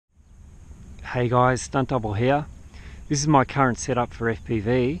Hey guys, Stunt Double here. This is my current setup for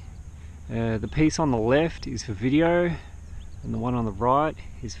FPV. The piece on the left is for video and the one on the right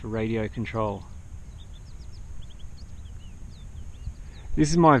is for radio control. This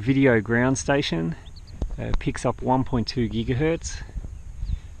is my video ground station. Picks up 1.2 gigahertz.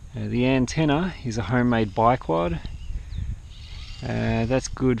 The antenna is a homemade biquad. That's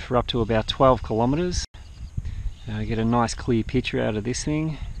good for up to about 12 kilometers. I get a nice clear picture out of this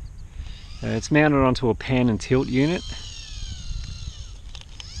thing. It's mounted onto a pan and tilt unit.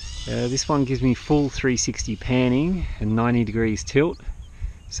 This one gives me full 360 panning and 90 degrees tilt,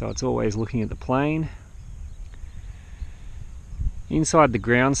 so it's always looking at the plane. Inside the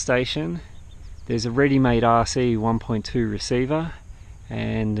ground station there's a ready-made RC 1.2 receiver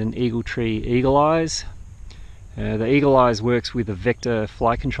and an Eagle Tree Eagle Eyes. The Eagle Eyes works with the vector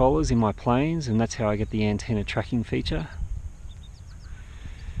flight controllers in my planes, and that's how I get the antenna tracking feature.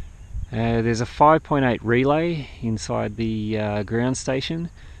 There's a 5.8 relay inside the ground station,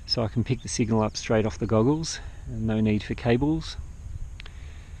 so I can pick the signal up straight off the goggles, no need for cables.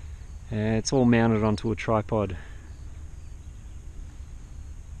 It's all mounted onto a tripod.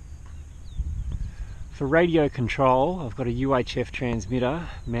 For radio control, I've got a UHF transmitter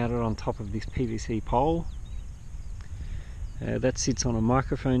mounted on top of this PVC pole. That sits on a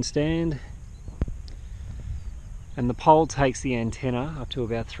microphone stand, and the pole takes the antenna up to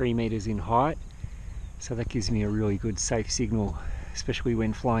about 3 meters in height, so that gives me a really good safe signal, especially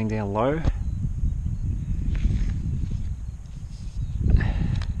when flying down low.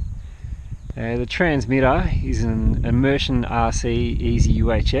 The transmitter is an Immersion RC Easy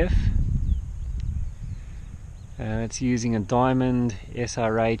UHF. It's using a Diamond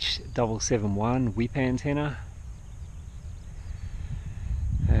SRH 771 whip antenna.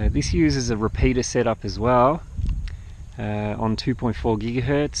 This uses a repeater setup as well. On 2.4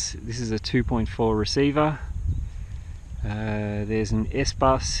 gigahertz. This is a 2.4 receiver. There's an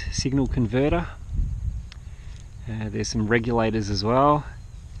S-bus signal converter. There's some regulators as well,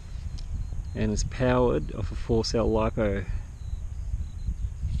 and it's powered off a 4-cell LiPo.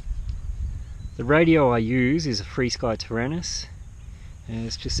 The radio I use is a FreeSky Tyrannus, and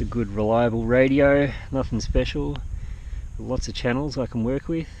it's just a good reliable radio, nothing special, lots of channels I can work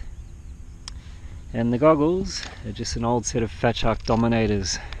with. And the goggles are just an old set of Fat Shark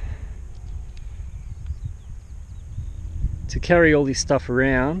Dominators. To carry all this stuff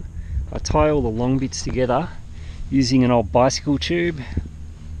around, I tie all the long bits together using an old bicycle tube,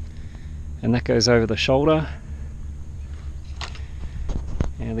 and that goes over the shoulder.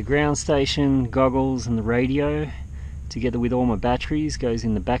 And the ground station, goggles and the radio, together with all my batteries, goes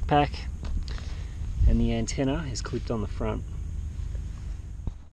in the backpack, and the antenna is clipped on the front.